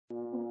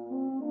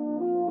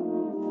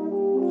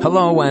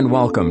Hello and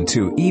welcome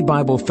to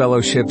E-Bible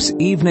Fellowship's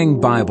Evening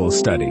Bible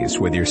Studies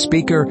with your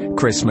speaker,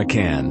 Chris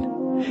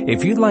McCann.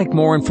 If you'd like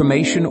more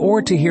information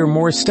or to hear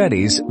more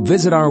studies,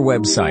 visit our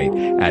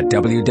website at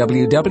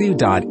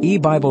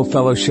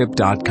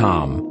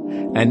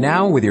www.ebiblefellowship.com. And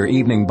now with your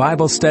evening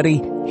Bible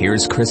study,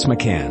 here's Chris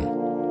McCann.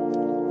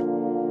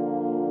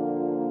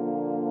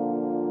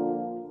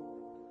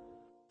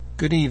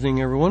 Good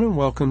evening, everyone, and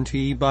welcome to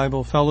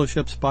E-Bible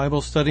Fellowship's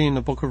Bible study in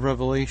the book of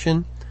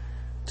Revelation.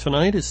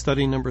 Tonight is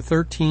study number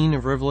 13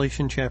 of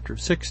Revelation chapter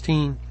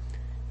 16.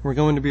 We're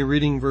going to be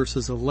reading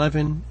verses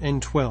 11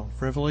 and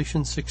 12.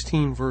 Revelation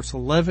 16 verse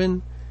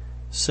 11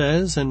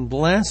 says, "And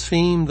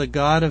blaspheme the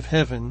God of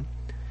heaven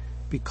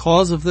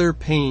because of their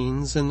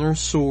pains and their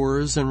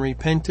sores, and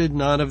repented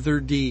not of their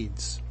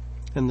deeds.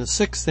 And the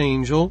sixth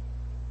angel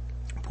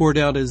poured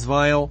out his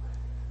vial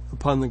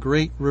upon the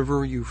great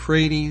river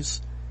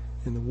Euphrates,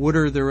 and the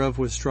water thereof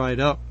was dried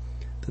up,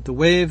 that the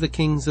way of the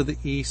kings of the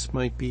east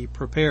might be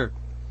prepared."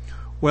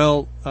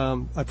 Well,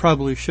 I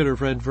probably should have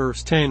read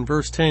verse 10.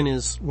 Verse 10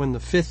 is when the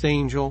fifth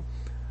angel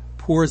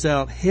pours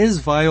out his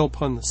vial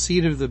upon the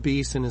seat of the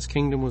beast, and his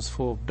kingdom was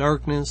full of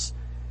darkness.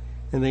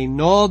 And they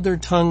gnawed their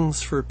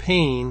tongues for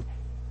pain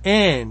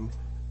and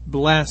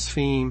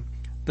blaspheme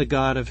the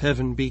God of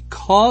heaven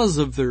because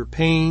of their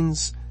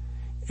pains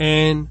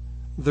and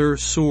their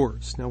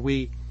sores. Now,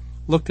 we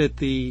looked at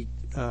the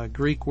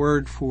Greek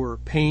word for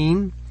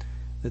pain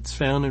that's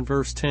found in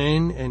verse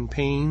 10 and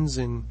pains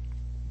in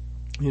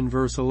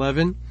verse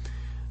 11.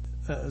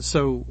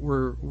 So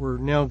we're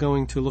now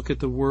going to look at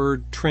the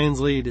word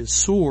translated as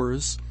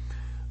sores.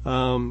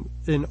 An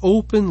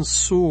open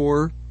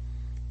sore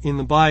in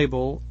the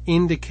Bible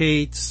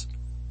indicates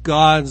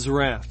God's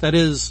wrath. That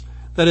is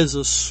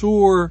a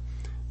sore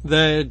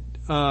that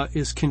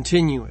is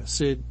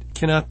continuous. It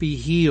cannot be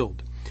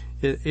healed.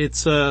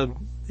 It's an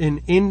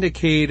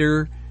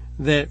indicator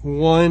that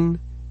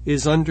one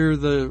is under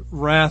the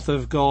wrath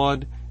of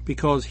God,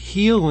 because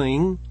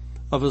healing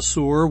of a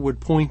sore would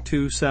point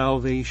to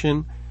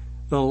salvation.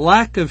 The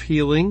lack of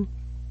healing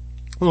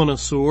on a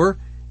sore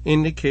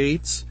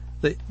indicates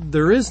that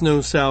there is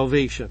no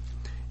salvation.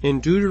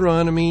 In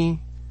Deuteronomy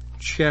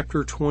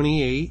chapter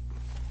 28,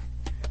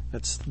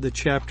 that's the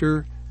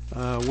chapter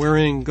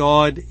wherein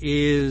God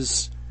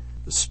is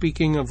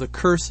speaking of the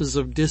curses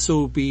of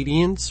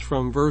disobedience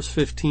from verse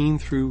 15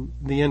 through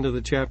the end of the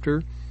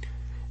chapter.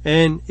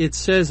 And it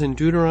says in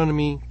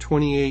Deuteronomy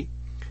 28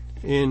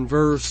 in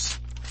verse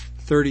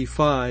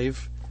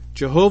 35,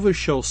 "Jehovah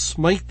shall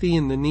smite thee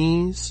in the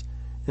knees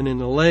and in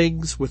the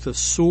legs with a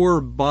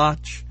sore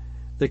botch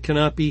that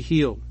cannot be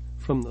healed,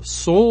 from the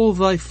sole of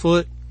thy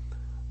foot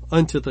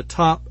unto the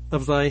top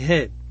of thy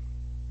head."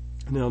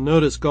 Now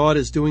notice God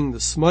is doing the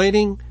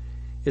smiting.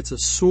 It's a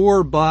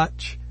sore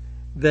botch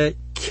that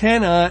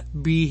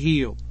cannot be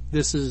healed.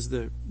 This is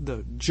the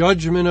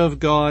judgment of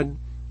God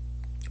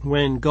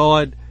when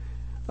God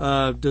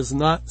does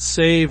not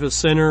save a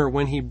sinner,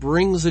 when he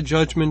brings a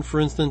judgment, for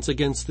instance,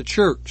 against the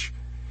church.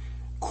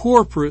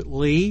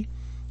 Corporately,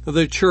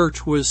 the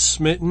church was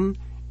smitten,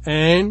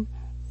 and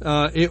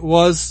it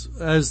was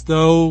as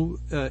though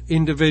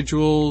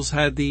individuals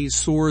had these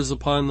sores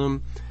upon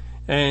them,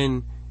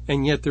 and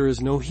yet there is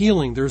no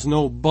healing. There's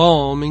no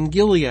balm in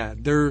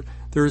Gilead.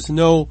 There's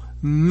no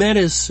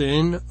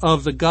medicine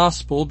of the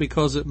gospel,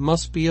 because it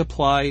must be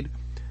applied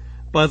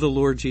by the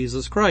Lord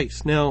Jesus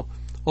Christ. Now,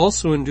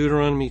 also in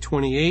Deuteronomy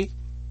 28,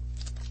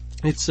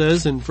 it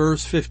says in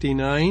verse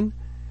 59,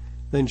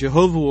 "Then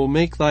Jehovah will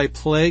make thy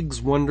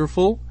plagues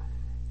wonderful,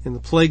 and the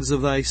plagues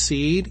of thy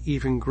seed,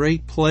 even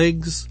great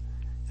plagues,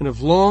 and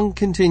of long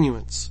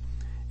continuance,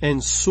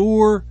 and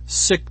sore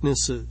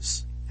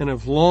sicknesses, and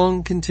of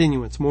long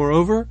continuance.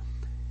 Moreover,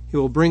 he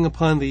will bring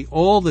upon thee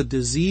all the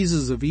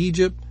diseases of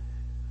Egypt,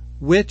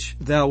 which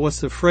thou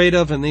wast afraid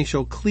of, and they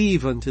shall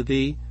cleave unto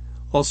thee.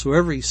 Also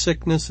every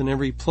sickness and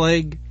every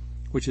plague,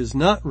 which is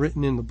not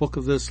written in the book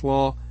of this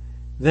law,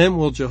 them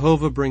will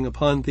Jehovah bring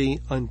upon thee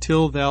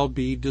until thou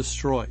be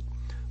destroyed."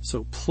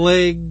 So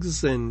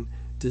plagues and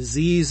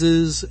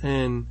diseases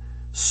and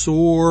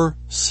sore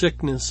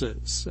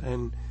sicknesses,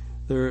 and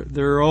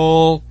they're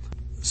all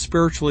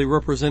spiritually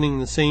representing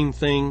the same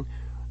thing.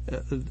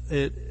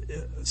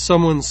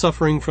 Someone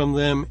suffering from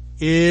them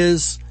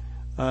is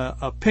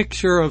a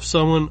picture of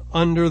someone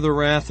under the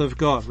wrath of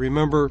God.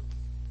 Remember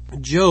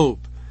Job,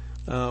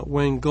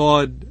 when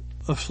God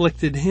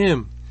afflicted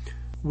him.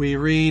 We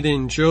read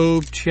in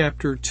Job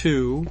chapter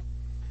 2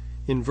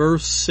 in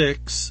verse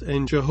 6,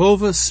 "And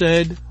Jehovah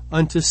said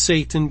unto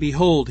Satan,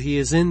 Behold, he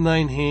is in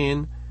thine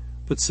hand,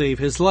 but save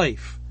his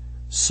life.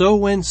 So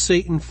went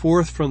Satan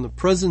forth from the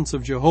presence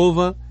of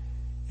Jehovah,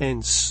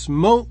 and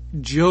smote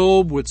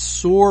Job with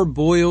sore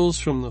boils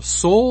from the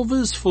sole of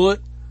his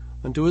foot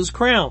unto his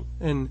crown."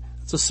 And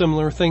it's a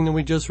similar thing that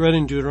we just read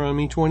in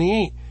Deuteronomy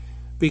 28,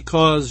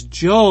 because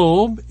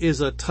Job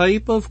is a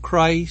type of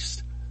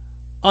Christ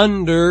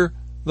under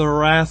the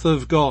wrath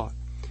of God.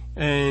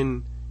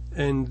 And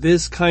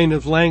this kind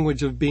of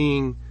language of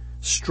being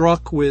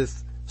struck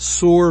with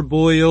sore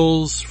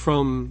boils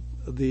from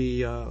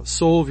the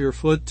sole of your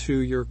foot to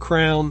your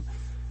crown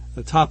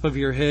the top of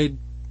your head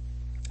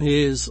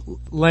is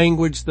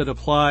language that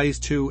applies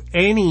to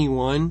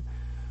anyone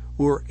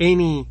or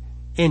any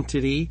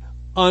entity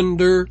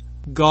under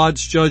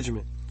God's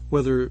judgment,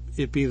 whether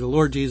it be the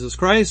Lord Jesus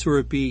Christ or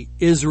it be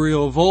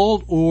Israel of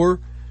old or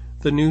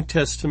the New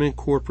Testament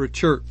corporate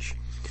church.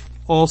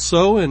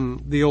 Also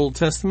in the Old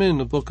Testament, in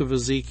the book of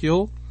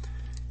Ezekiel,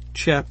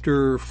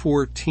 chapter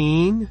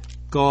 14,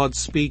 God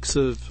speaks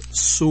of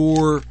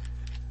sore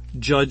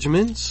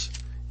judgments.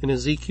 In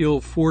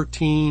Ezekiel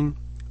 14,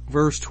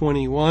 verse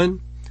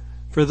 21,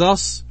 "For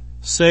thus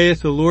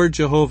saith the Lord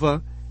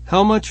Jehovah,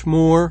 how much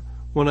more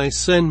when I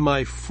send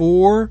my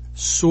 4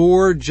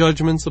 sore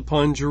judgments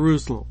upon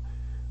Jerusalem,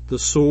 the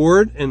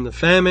sword and the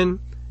famine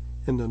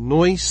and the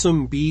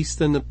noisome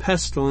beast and the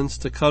pestilence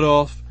to cut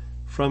off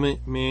from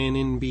it man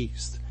and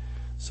beast."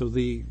 So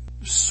the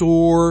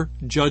sore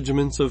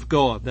judgments of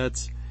God,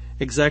 that's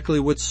exactly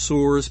what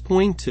sores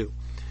point to.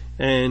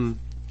 And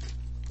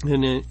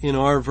in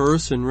our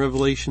verse in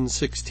Revelation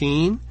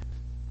 16,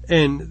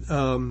 and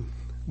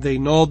they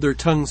gnawed their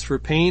tongues for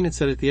pain, it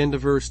said at the end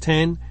of verse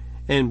 10,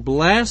 "and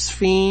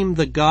blaspheme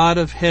the God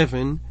of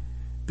heaven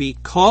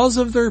because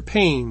of their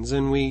pains."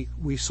 And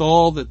we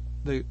saw that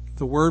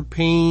the word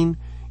pain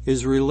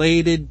is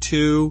related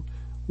to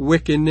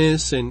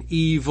wickedness and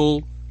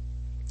evil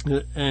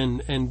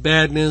and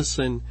badness,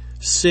 and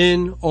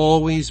sin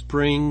always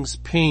brings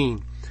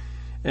pain.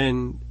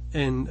 And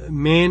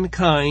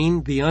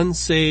mankind, the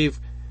unsaved,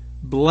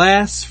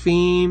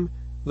 blaspheme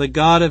the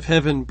God of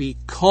heaven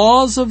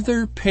because of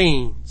their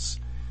pains.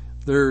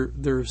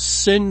 Their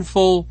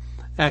sinful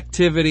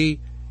activity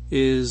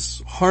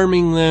is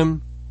harming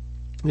them.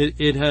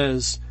 It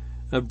has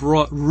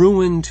brought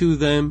ruin to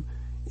them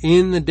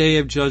in the day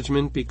of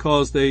judgment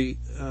because they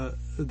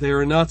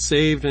are not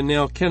saved and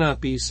now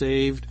cannot be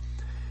saved.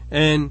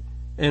 And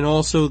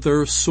also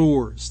their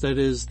sores, that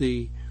is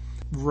the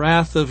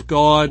wrath of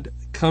God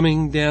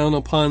coming down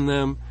upon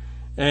them,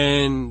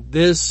 and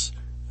this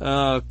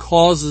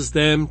causes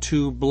them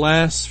to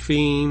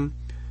blaspheme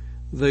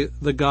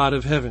the God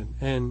of heaven.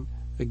 And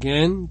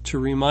again, to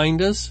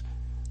remind us,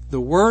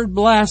 the word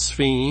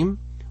blaspheme,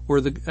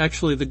 or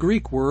actually the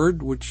Greek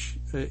word, which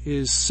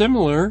is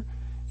similar,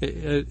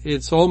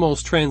 it's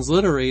almost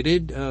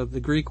transliterated.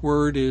 The Greek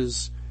word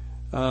is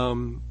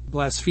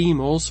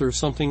blasphemos or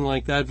something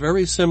like that,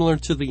 very similar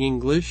to the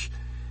English,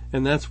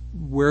 and that's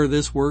where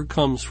this word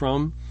comes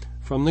from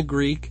the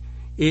Greek.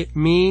 It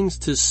means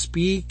to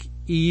speak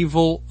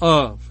evil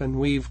of, and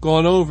we've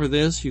gone over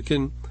this. You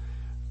can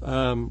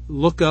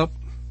look up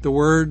the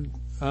word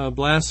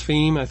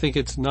blaspheme. I think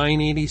it's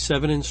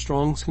 987 in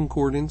Strong's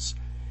Concordance,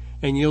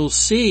 and you'll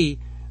see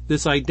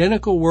this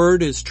identical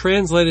word is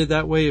translated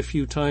that way a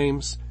few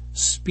times.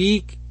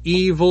 Speak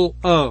evil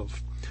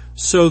of.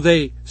 So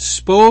they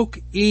spoke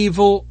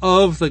evil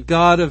of the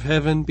God of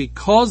heaven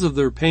because of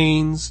their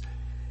pains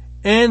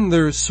and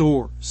their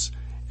sores.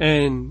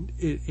 And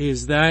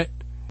is that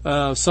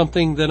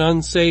something that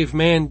unsaved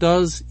man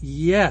does?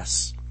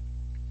 Yes.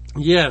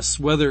 Yes,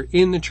 whether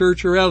in the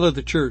church or out of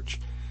the church.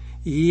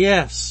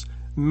 Yes,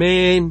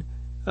 man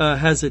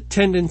has a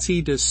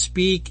tendency to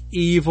speak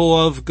evil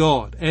of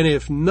God. And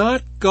if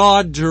not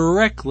God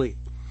directly,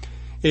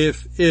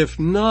 if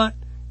not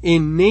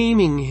in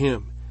naming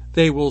him,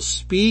 they will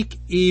speak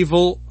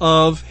evil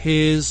of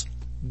his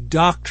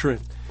doctrine.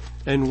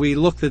 And we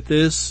looked at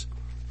this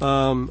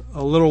a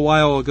little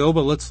while ago,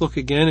 but let's look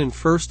again in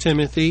 1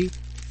 Timothy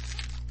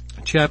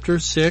chapter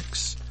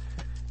 6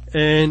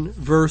 and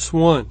verse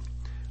 1.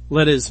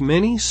 "Let as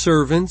many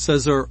servants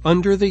as are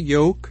under the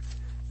yoke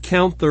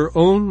count their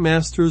own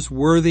masters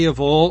worthy of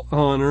all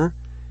honor,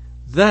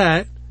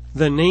 that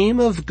the name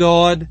of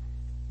God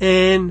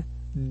and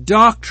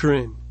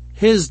doctrine,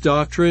 his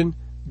doctrine,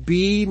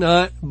 be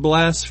not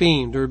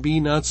blasphemed," or be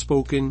not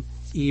spoken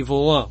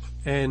evil of.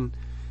 And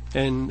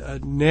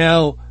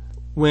now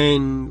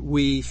when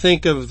we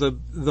think of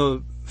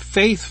the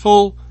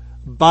faithful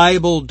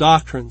Bible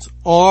doctrines,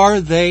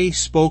 are they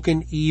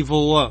spoken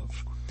evil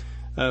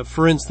of?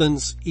 For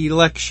instance,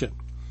 election.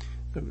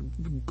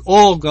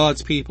 All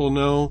God's people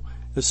know,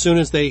 as soon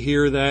as they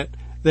hear that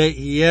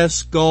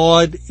yes,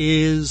 God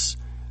is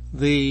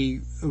the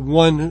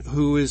one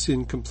who is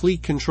in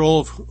complete control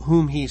of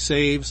whom he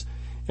saves,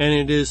 and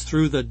it is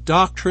through the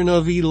doctrine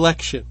of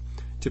election.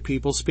 Do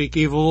people speak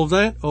evil of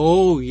that?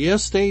 Oh,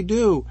 yes, they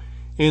do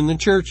in the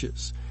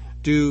churches.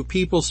 Do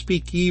people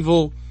speak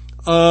evil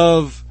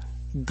of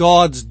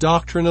God's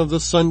doctrine of the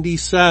Sunday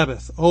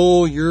Sabbath?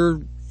 Oh,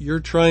 you're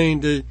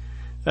trying to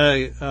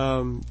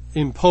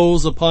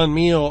impose upon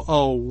me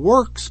a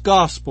works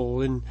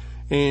gospel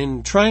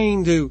and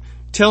trying to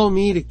tell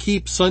me to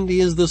keep Sunday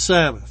as the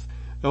Sabbath.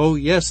 Oh,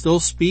 yes, they'll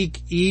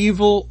speak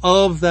evil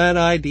of that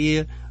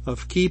idea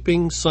of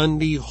keeping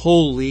Sunday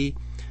holy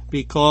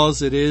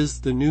because it is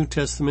the New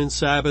Testament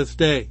Sabbath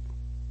day.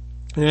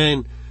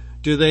 And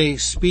do they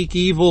speak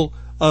evil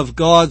of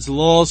God's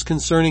laws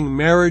concerning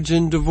marriage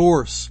and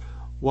divorce?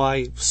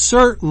 Why,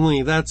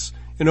 certainly that's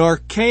an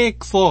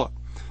archaic thought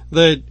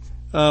that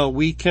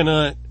we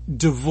cannot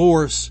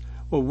divorce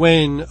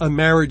when a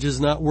marriage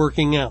is not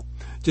working out.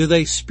 Do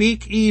they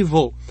speak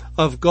evil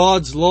of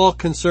God's law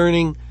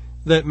concerning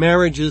that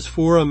marriage is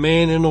for a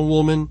man and a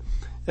woman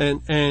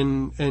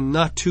and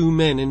not two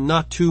men and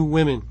not two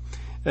women?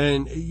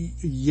 And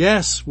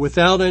yes,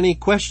 without any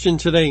question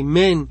today,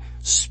 men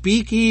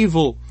speak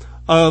evil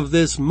of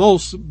this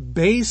most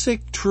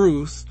basic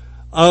truth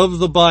of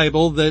the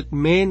Bible that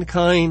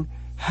mankind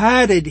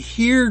had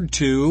adhered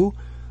to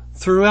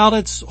throughout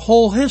its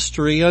whole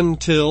history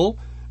until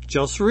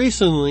just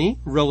recently,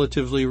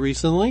 relatively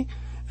recently,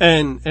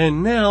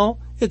 and now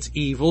it's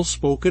evil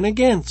spoken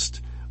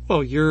against.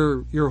 Well,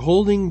 you're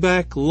holding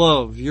back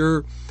love.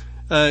 You're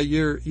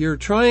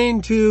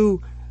trying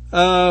to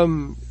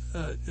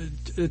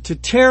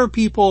tear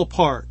people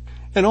apart,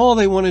 and all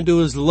they want to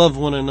do is love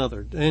one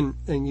another. And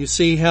you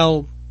see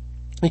how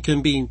it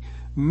can be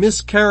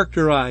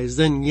mischaracterized,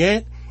 and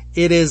yet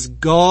it is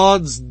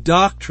God's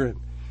doctrine.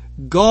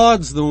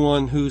 God's the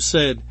one who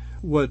said,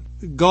 what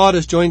God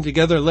has joined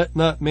together, let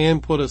not man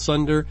put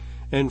asunder.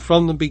 And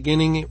from the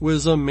beginning it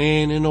was a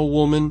man and a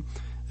woman.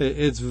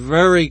 It's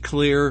very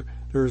clear.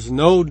 There's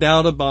no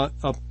doubt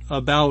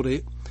about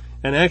it.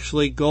 And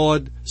actually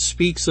God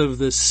speaks of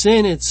the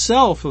sin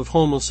itself of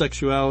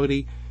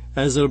homosexuality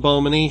as an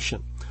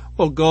abomination.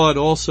 Well, God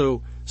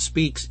also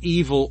speaks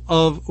evil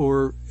of,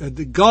 or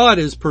God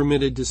is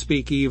permitted to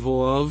speak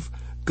evil of.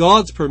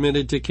 God's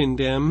permitted to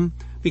condemn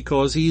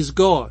because He's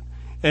God.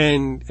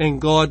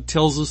 And God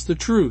tells us the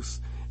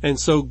truth. And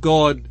so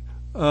God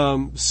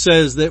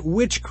says that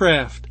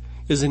witchcraft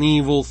is an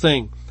evil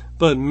thing.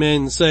 But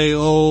men say,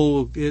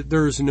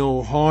 there's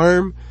no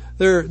harm.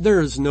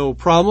 There's no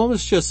problem.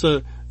 It's just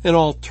an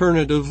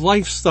alternative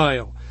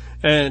lifestyle.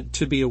 And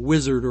to be a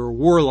wizard or a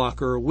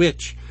warlock or a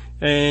witch.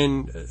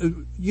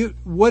 And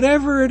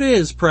whatever it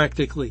is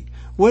practically,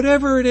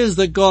 whatever it is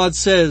that God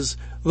says,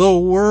 the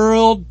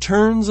world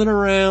turns it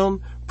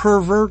around,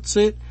 perverts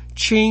it,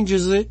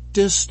 changes it,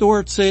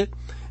 distorts it,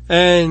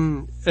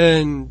 and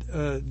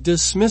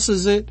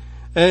dismisses it,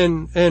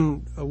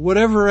 and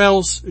whatever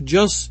else,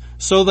 just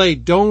so they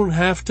don't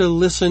have to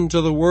listen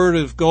to the Word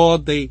of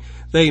God. They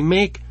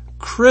make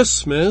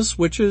Christmas,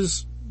 which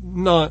is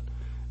not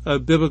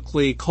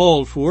biblically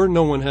called for.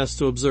 No one has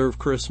to observe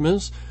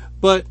Christmas,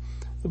 but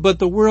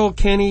the world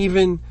can't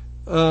even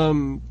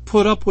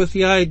put up with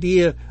the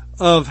idea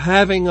of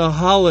having a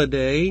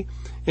holiday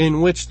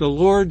in which the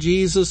Lord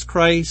Jesus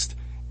Christ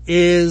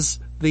is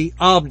the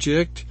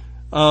object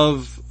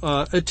of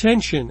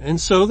attention. And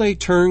so they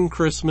turn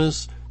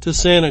Christmas to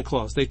Santa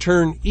Claus. They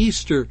turn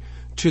Easter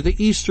to the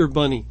Easter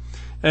Bunny.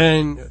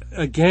 And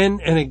again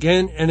and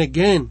again and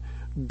again,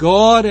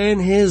 God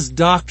and His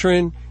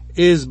doctrine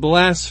is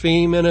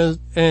blasphemed,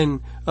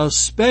 and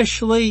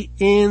especially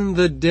in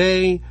the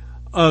day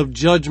of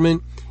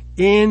judgment,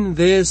 in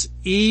this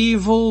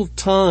evil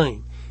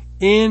time,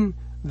 in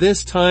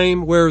this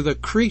time where the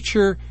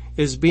creature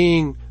is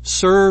being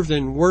served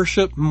and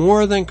worshipped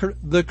more than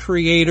the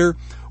Creator,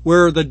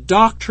 where the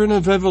doctrine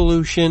of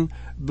evolution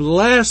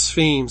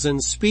blasphemes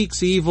and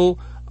speaks evil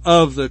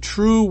of the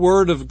true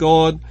Word of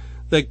God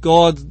that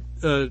God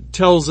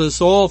tells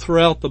us all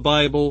throughout the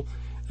Bible.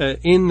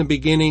 In the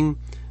beginning,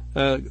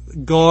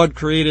 God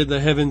created the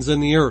heavens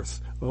and the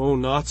earth. Oh,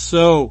 not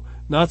so.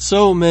 Not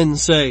so, men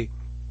say,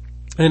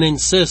 and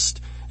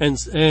insist,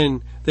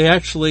 and they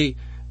actually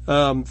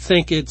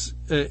think it's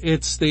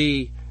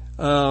the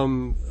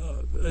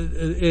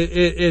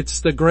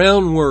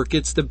groundwork,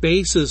 it's the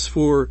basis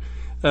for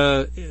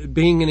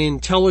being an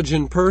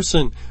intelligent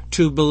person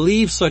to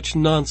believe such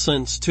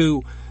nonsense,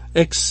 to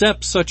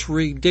accept such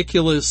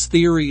ridiculous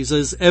theories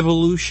as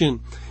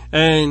evolution,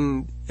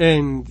 and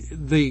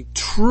the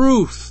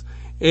truth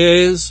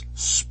is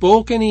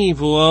spoken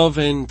evil of,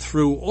 and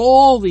through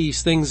all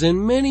these things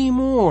and many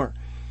more,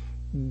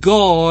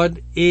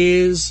 God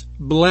is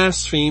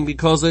blasphemed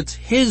because it's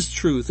His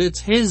truth, it's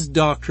His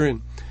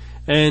doctrine,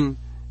 and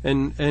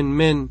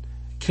men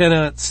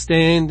cannot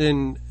stand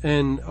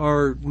and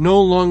are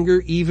no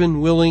longer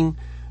even willing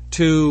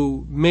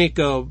to make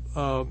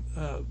a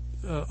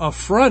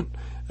front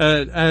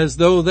as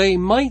though they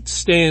might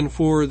stand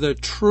for the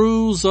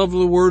truths of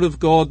the Word of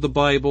God, the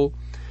Bible,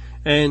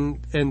 and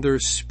they're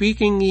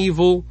speaking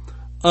evil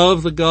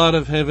of the God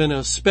of heaven,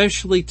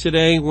 especially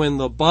today when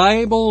the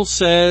Bible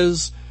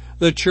says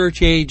the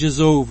church age is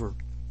over.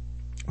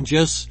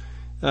 Just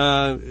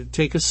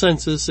take a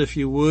census, if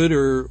you would,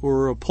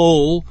 or a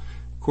poll.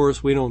 Of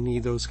course, we don't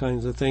need those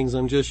kinds of things.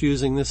 I'm just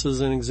using this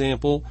as an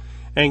example.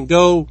 And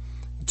go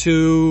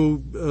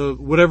to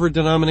whatever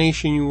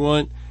denomination you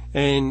want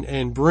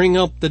and bring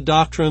up the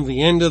doctrine of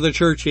the end of the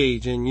church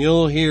age, and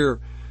you'll hear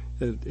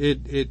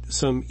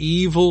some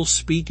evil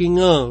speaking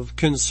of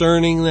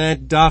concerning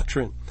that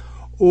doctrine.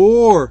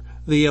 Or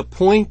the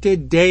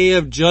appointed day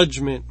of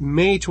judgment,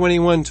 May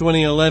 21,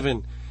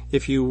 2011.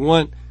 If you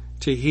want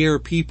to hear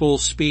people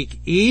speak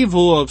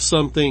evil of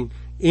something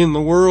in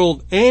the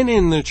world and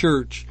in the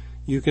church,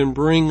 you can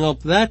bring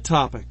up that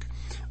topic.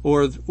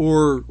 Or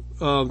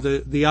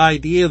the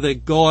idea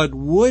that God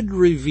would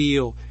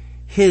reveal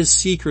His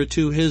secret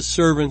to His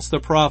servants, the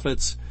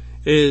prophets,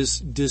 is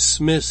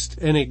dismissed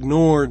and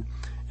ignored.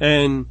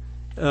 And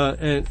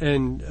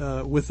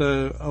with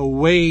a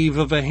wave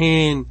of a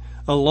hand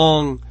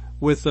along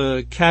with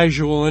a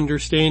casual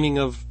understanding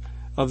of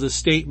the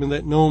statement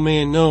that no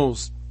man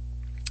knows.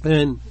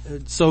 And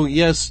so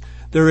yes,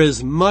 there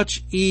is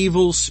much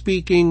evil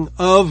speaking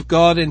of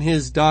God and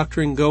His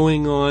doctrine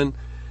going on.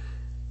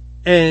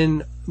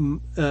 And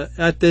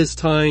at this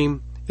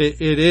time,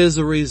 it is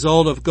a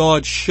result of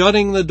God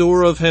shutting the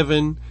door of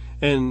heaven,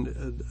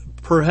 and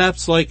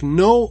perhaps like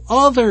no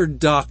other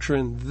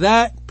doctrine,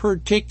 that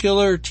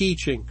particular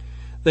teaching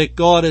that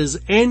God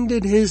has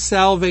ended His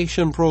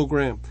salvation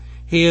program.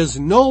 He is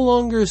no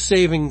longer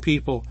saving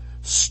people,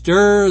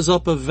 stirs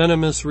up a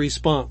venomous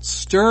response,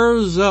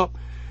 stirs up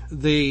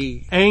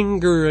the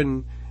anger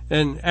and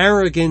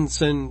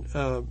arrogance and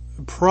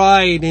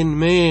pride in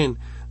man,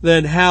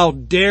 that how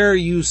dare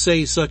you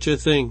say such a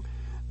thing.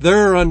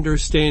 Their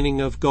understanding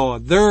of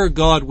God, their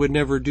God would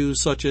never do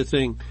such a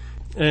thing.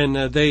 And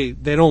they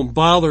don't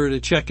bother to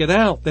check it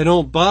out. They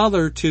don't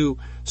bother to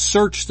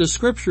search the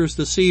scriptures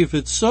to see if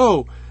it's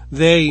so.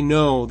 They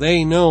know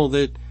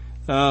that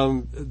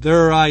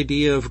their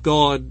idea of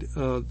God,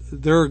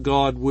 their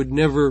God would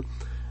never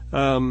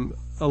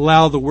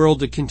allow the world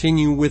to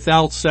continue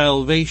without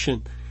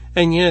salvation.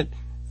 And yet,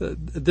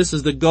 this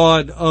is the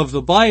God of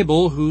the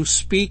Bible who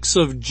speaks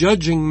of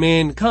judging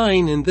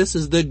mankind, and this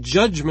is the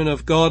judgment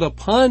of God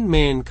upon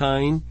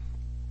mankind,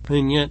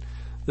 and yet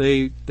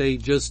they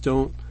just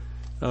don't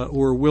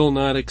or will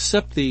not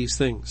accept these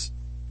things.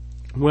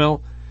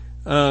 Well,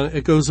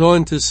 it goes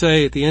on to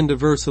say at the end of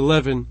verse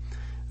 11,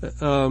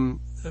 well,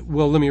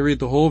 let me read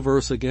the whole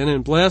verse again.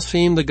 And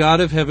blaspheme the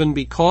God of heaven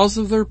because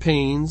of their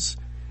pains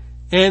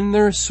and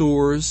their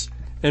sores,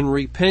 and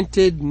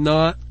repented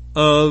not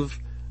of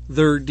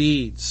their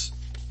deeds.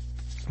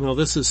 Now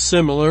this is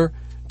similar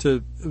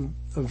to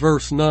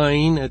verse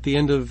 9 at the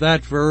end of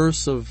that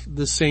verse of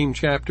the same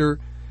chapter.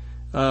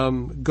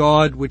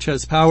 God, which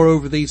has power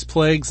over these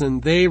plagues,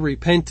 and they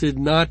repented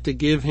not to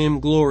give Him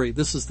glory.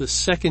 This is the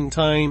second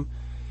time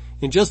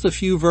in just a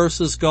few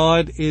verses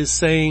God is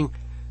saying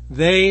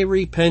they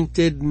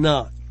repented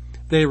not.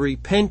 They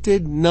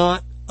repented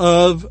not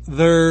of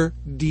their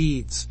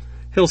deeds.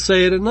 He'll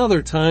say it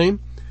another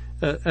time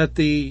at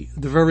the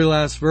very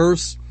last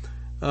verse.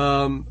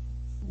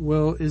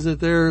 Well, is it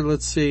there?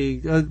 Let's see.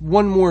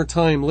 One more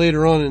time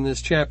later on in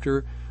this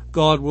chapter,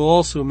 God will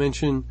also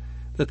mention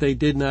that they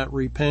did not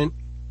repent.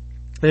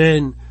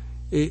 And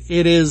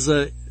it is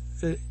a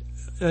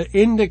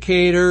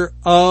indicator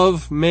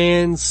of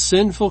man's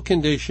sinful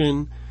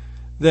condition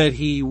that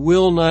he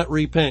will not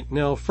repent.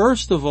 Now,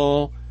 first of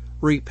all,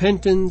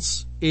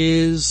 repentance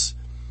is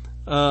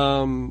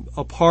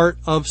a part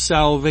of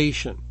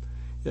salvation.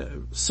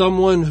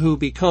 Someone who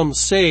becomes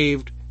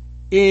saved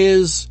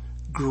is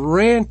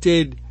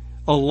granted,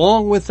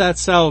 along with that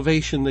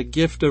salvation, the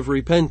gift of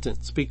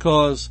repentance,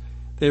 because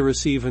they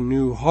receive a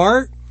new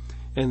heart,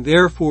 and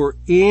therefore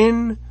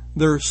in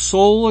their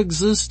soul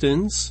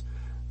existence,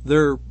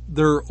 their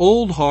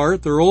old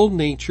heart, their old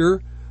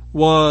nature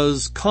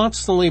was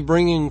constantly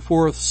bringing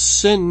forth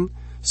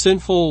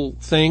sinful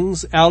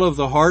things out of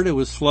the heart. It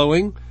was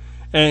flowing,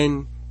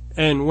 and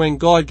when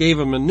God gave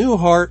them a new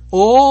heart,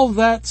 all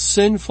that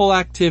sinful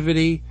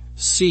activity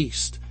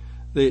ceased.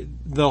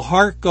 The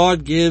heart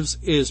God gives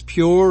is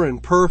pure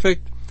and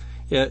perfect,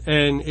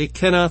 and it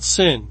cannot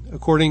sin,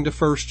 according to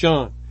 1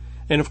 John.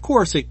 And of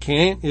course it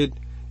can't.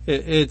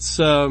 It's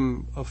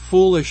a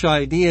foolish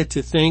idea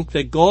to think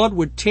that God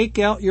would take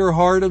out your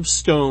heart of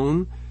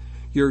stone,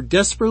 your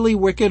desperately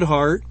wicked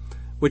heart,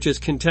 which is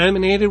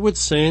contaminated with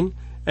sin,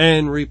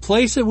 and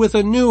replace it with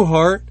a new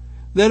heart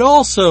that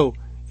also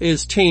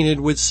is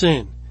tainted with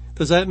sin.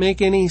 Does that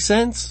make any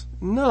sense?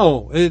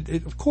 No.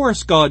 Of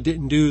course God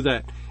didn't do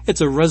that.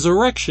 It's a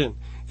resurrection.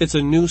 It's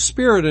a new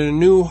spirit and a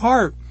new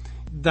heart.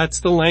 That's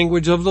the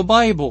language of the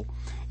Bible.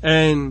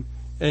 And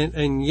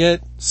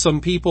yet some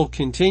people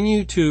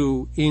continue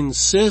to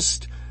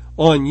insist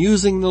on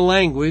using the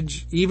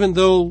language, even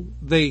though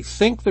they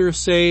think they're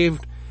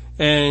saved,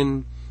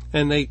 and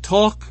they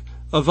talk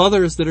of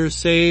others that are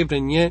saved,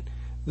 and yet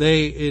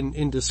they,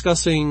 in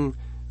discussing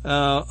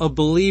a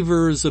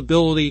believer's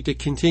ability to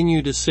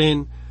continue to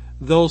sin,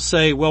 they'll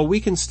say, well, we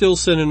can still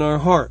sin in our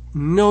heart.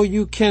 No,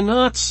 you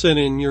cannot sin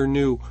in your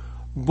new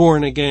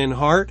born-again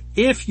heart.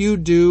 If you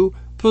do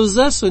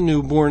possess a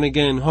new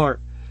born-again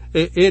heart,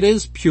 it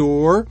is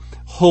pure,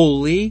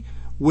 holy,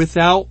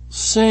 without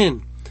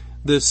sin.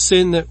 The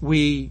sin that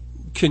we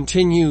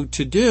continue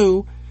to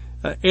do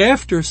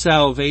after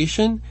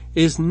salvation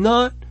is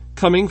not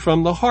coming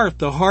from the heart.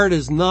 The heart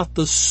is not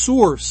the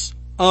source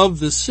of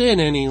the sin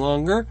any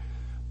longer,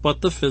 but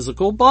the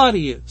physical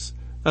body is.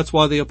 That's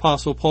why the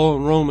Apostle Paul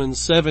in Romans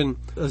 7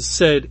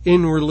 said,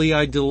 inwardly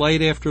I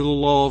delight after the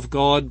law of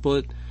God,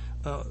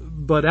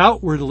 but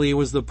outwardly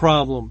was the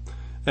problem.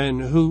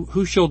 And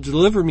who shall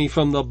deliver me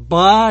from the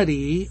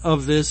body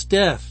of this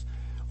death?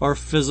 Our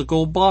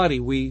physical body.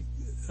 We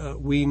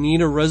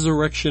need a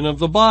resurrection of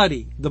the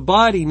body. The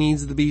body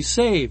needs to be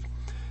saved.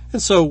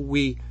 And so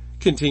we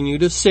continue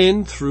to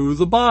sin through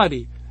the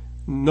body,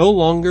 no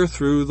longer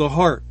through the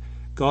heart.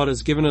 God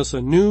has given us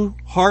a new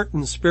heart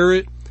and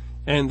spirit,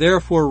 and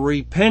therefore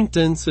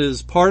repentance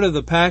is part of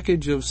the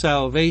package of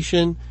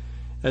salvation,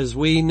 as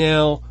we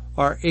now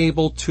are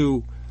able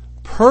to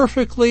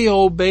perfectly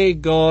obey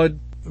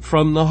God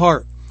from the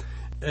heart.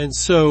 And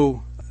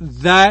so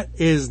that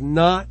is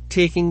not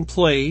taking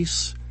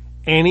place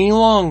any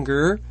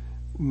longer.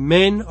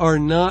 Men are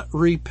not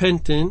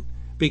repentant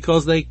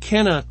because they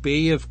cannot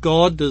be if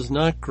God does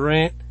not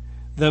grant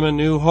them a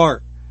new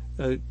heart.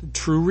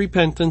 True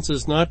repentance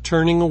is not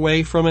turning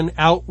away from an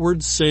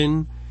outward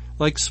sin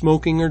like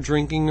smoking or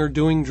drinking or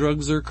doing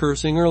drugs or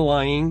cursing or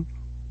lying.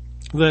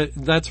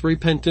 That's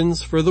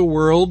repentance for the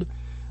world.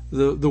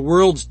 The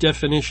world's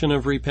definition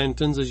of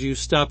repentance is you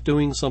stop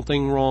doing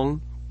something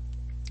wrong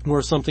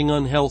or something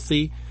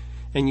unhealthy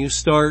and you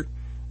start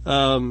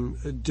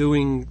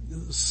doing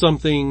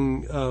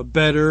something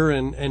better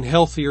and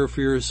healthier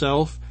for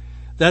yourself.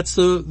 That's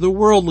the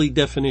worldly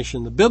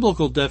definition. The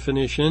biblical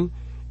definition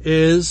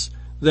is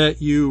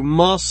that you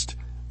must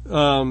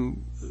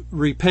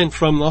repent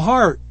from the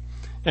heart.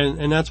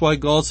 And that's why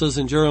God says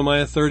in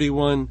Jeremiah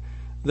 31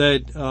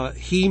 that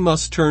He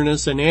must turn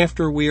us, and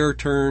after we are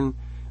turned,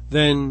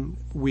 then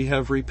we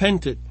have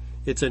repented.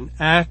 It's an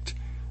act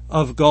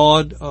of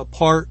God, a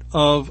part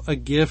of a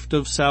gift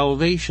of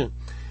salvation.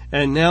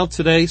 And now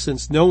today,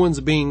 since no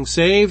one's being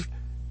saved,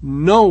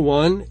 no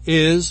one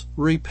is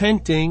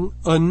repenting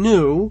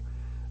anew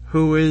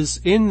who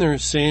is in their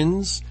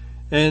sins,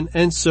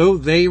 and so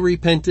they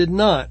repented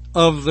not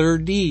of their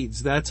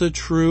deeds. That's a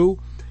true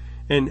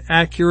and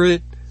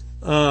accurate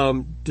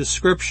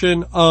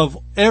description of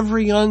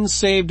every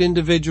unsaved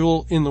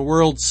individual in the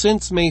world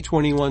since May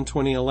 21,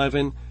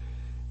 2011.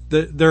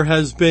 There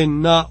has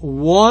been not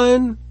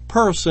one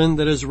person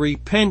that has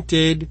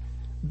repented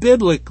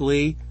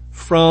biblically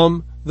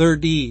from their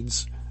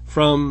deeds,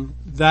 from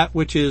that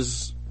which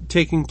is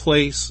taking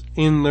place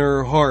in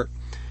their heart.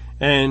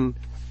 And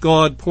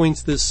God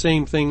points this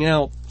same thing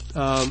out,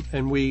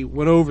 and we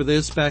went over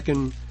this back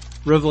in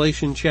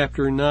Revelation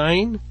chapter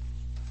 9,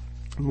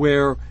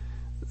 where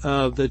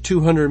the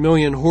 200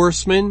 million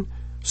horsemen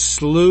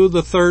slew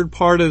the third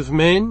part of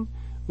men,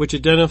 which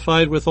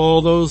identified with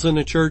all those in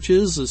the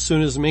churches as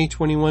soon as May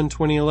 21,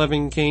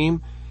 2011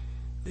 came.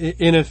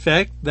 In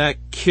effect, that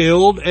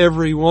killed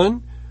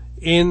everyone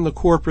in the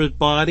corporate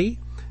body.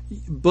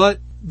 But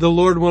the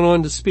Lord went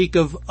on to speak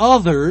of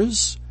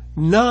others,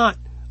 not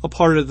a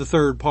part of the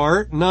third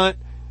part, not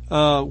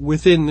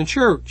within the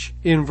church,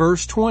 in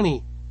verse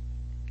 20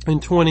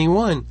 and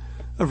 21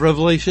 of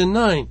Revelation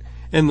 9.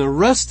 And the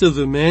rest of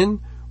the men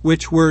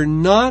which were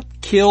not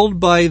killed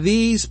by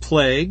these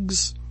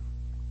plagues,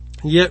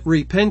 yet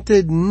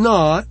repented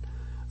not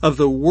of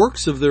the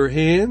works of their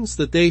hands,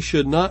 that they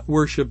should not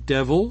worship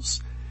devils,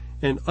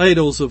 and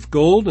idols of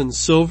gold and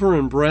silver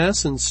and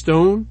brass and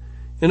stone,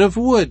 and of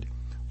wood,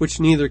 which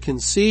neither can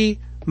see,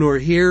 nor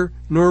hear,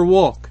 nor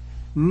walk.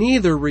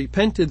 Neither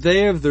repented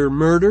they of their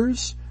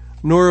murders,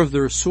 nor of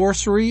their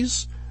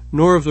sorceries,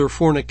 nor of their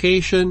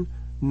fornication,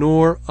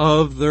 nor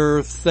of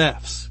their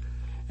thefts.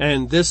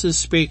 And this is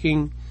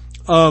speaking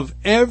of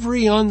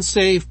every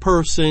unsaved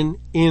person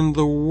in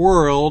the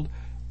world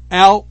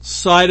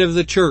outside of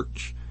the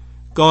church.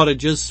 God had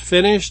just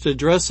finished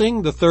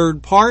addressing the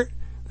third part.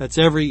 That's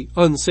every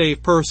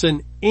unsaved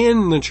person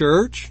in the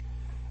church.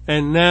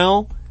 And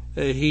now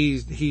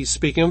he's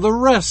speaking of the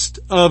rest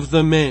of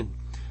the men.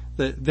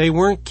 That they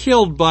weren't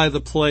killed by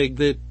the plague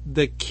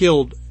that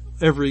killed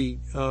every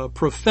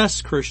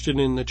professed Christian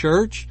in the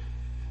church,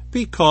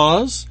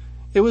 because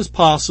it was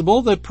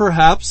possible that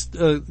perhaps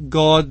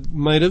God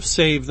might have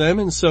saved them.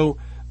 And so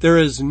there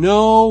is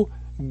no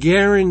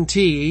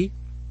guarantee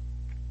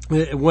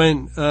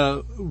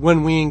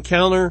when we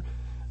encounter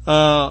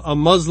a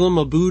Muslim,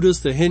 a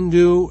Buddhist, a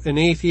Hindu, an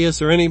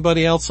atheist, or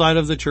anybody outside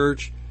of the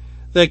church,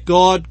 that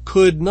God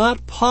could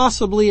not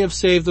possibly have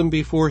saved them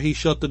before He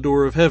shut the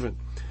door of heaven.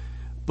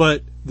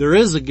 But there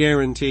is a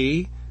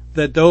guarantee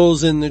that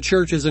those in the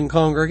churches and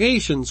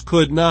congregations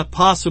could not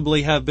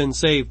possibly have been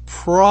saved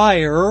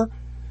prior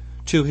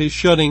to His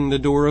shutting the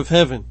door of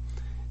heaven.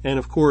 And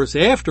of course,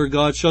 after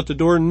God shut the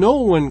door, no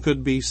one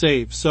could be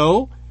saved.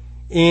 So,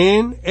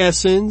 in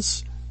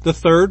essence, the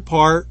third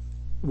part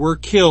were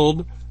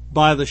killed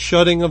by the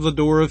shutting of the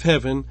door of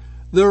heaven.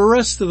 The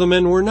rest of the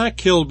men were not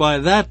killed by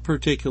that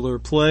particular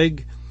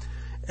plague.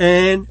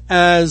 And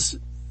as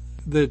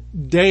the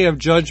day of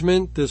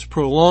judgment, this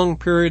prolonged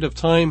period of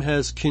time,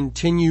 has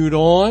continued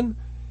on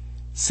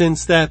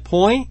since that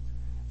point,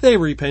 they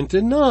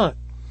repented not.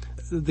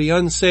 The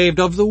unsaved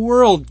of the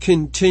world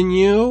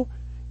continue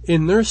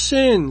in their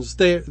sins.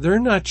 They're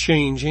not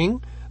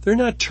changing. They're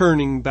not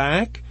turning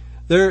back.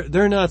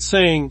 They're not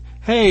saying,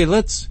 hey,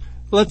 let's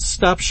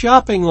stop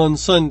shopping on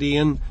Sunday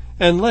and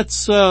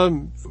let's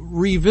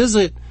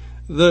revisit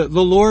the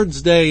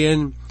Lord's Day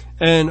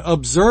and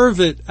observe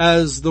it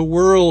as the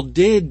world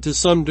did to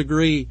some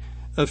degree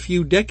a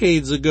few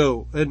decades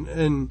ago.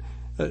 And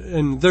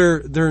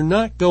they're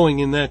not going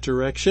in that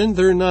direction.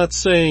 They're not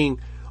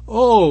saying,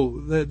 oh,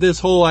 this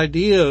whole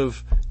idea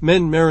of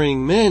men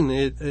marrying men,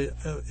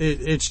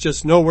 it's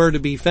just nowhere to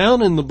be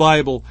found in the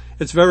Bible.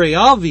 It's very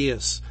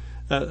obvious.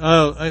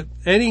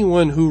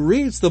 Anyone who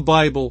reads the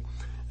Bible,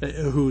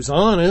 who's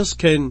honest,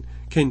 can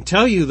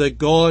tell you that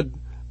God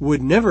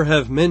would never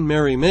have men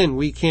marry men.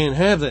 We can't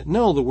have that.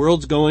 No, the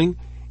world's going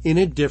in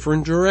a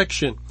different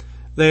direction.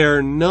 They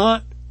are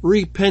not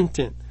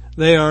repentant.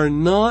 They are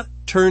not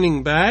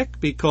turning back,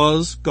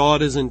 because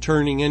God isn't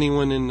turning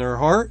anyone in their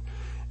heart,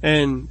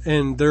 and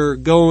they're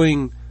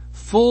going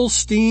full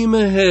steam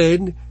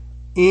ahead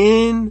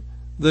in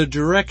the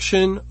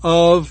direction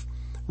of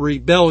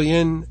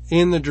rebellion,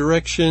 in the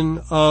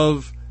direction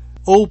of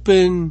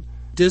open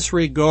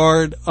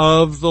disregard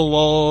of the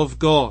law of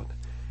God.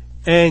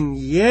 And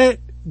yet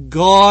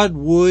God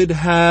would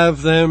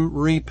have them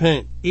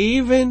repent.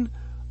 Even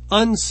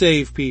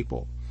unsaved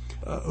people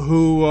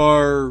who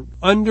are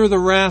under the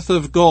wrath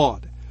of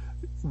God,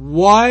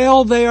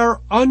 while they are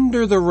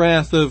under the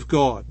wrath of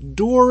God,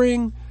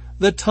 during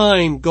the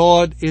time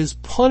God is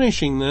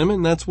punishing them,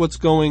 and that's what's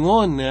going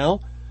on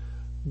now,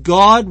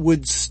 God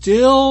would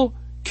still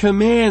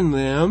command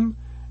them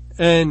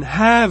and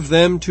have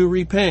them to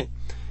repent.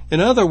 In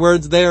other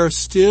words, they are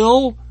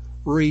still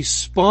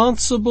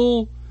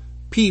responsible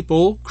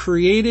people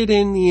created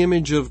in the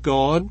image of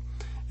God,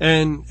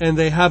 and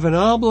they have an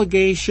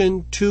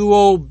obligation to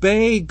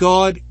obey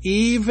God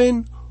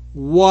even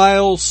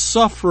while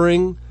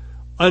suffering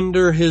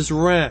under His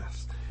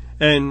wrath.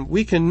 And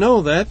we can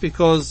know that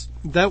because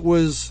that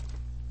was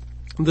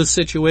the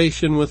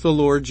situation with the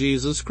Lord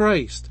Jesus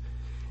Christ.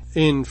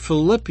 In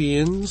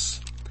Philippians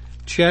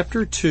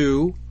chapter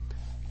 2,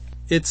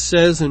 it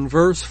says in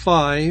verse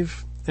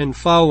 5 and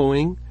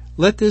following,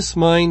 "Let this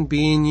mind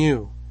be in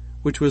you,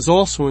 which was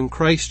also in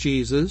Christ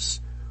Jesus,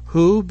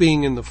 who,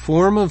 being in the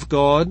form of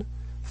God,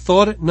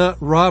 thought it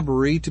not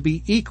robbery to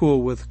be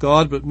equal with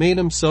God, but made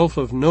himself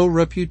of no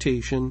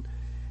reputation,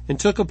 and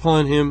took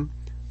upon him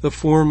the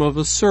form of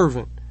a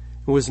servant,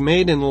 and was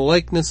made in the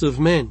likeness of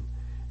men.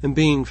 And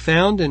being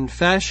found in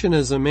fashion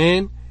as a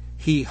man,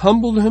 he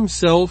humbled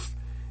himself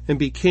and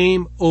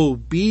became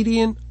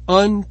obedient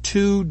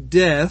unto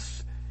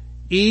death,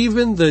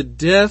 even the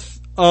death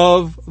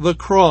of the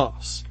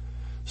cross."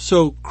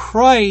 So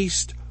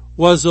Christ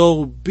was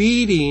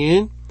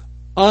obedient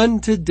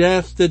unto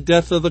death, the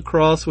death of the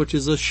cross, which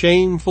is a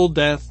shameful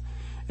death.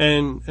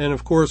 And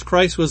of course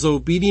Christ was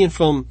obedient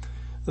from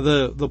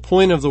the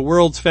point of the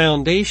world's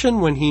foundation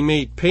when he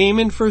made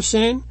payment for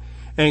sin.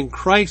 And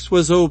Christ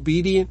was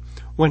obedient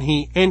when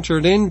he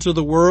entered into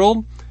the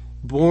world,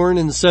 born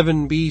in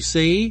 7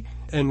 BC,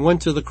 and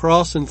went to the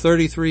cross in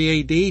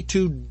 33 AD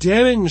to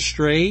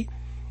demonstrate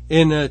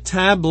in a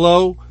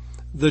tableau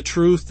the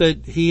truth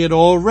that he had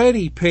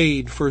already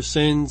paid for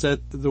sins at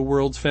the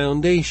world's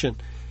foundation.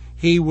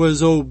 He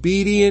was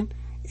obedient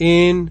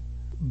in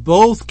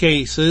both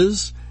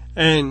cases,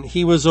 and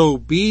he was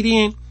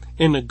obedient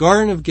in the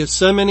Garden of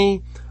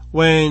Gethsemane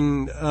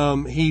when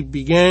he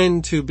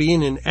began to be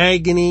in an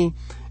agony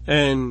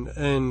and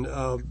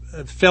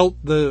felt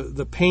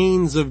the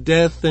pains of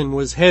death and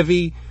was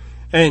heavy,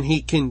 and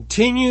he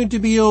continued to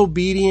be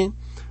obedient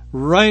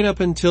right up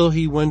until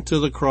he went to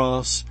the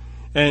cross.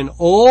 And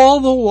all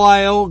the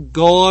while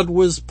God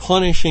was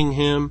punishing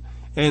him,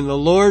 and the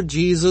Lord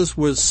Jesus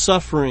was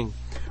suffering.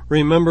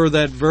 Remember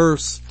that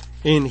verse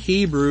in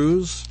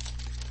Hebrews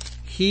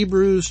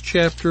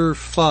chapter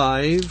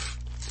 5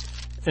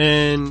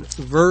 and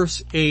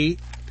verse 8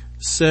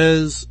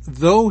 says,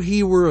 "Though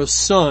he were a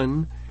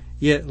son,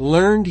 yet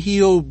learned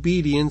he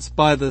obedience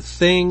by the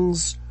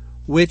things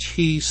which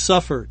he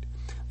suffered."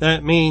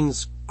 That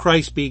means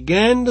Christ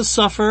began to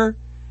suffer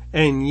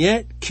and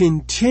yet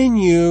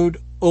continued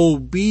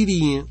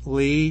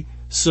obediently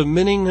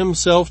submitting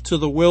himself to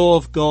the will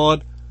of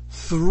God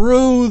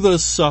through the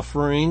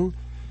suffering,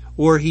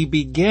 where he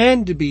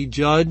began to be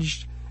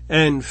judged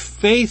and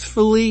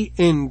faithfully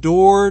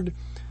endured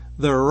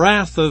the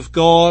wrath of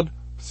God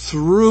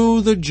through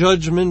the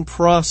judgment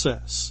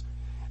process.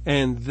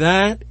 And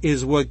that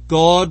is what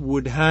God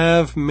would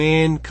have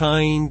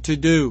mankind to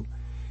do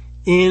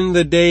in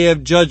the day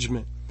of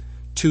judgment,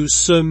 to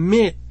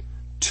submit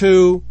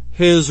to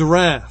his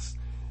wrath.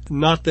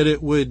 Not that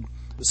it would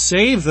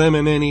save them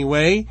in any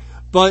way,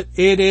 but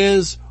it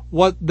is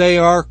what they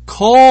are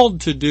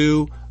called to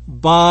do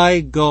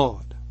by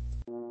God.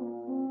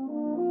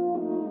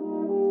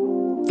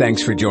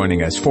 Thanks for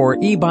joining us for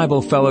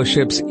E-Bible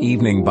Fellowship's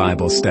Evening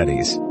Bible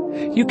Studies.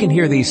 You can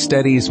hear these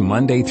studies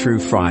Monday through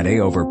Friday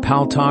over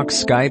Paltalk,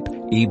 Skype,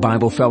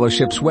 E-Bible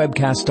Fellowship's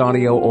webcast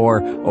audio,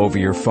 or over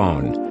your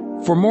phone.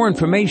 For more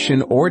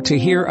information or to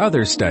hear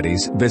other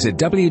studies, visit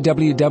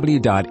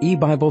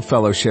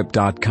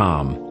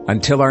www.ebiblefellowship.com.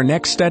 Until our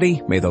next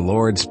study, may the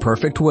Lord's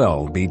perfect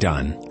will be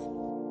done.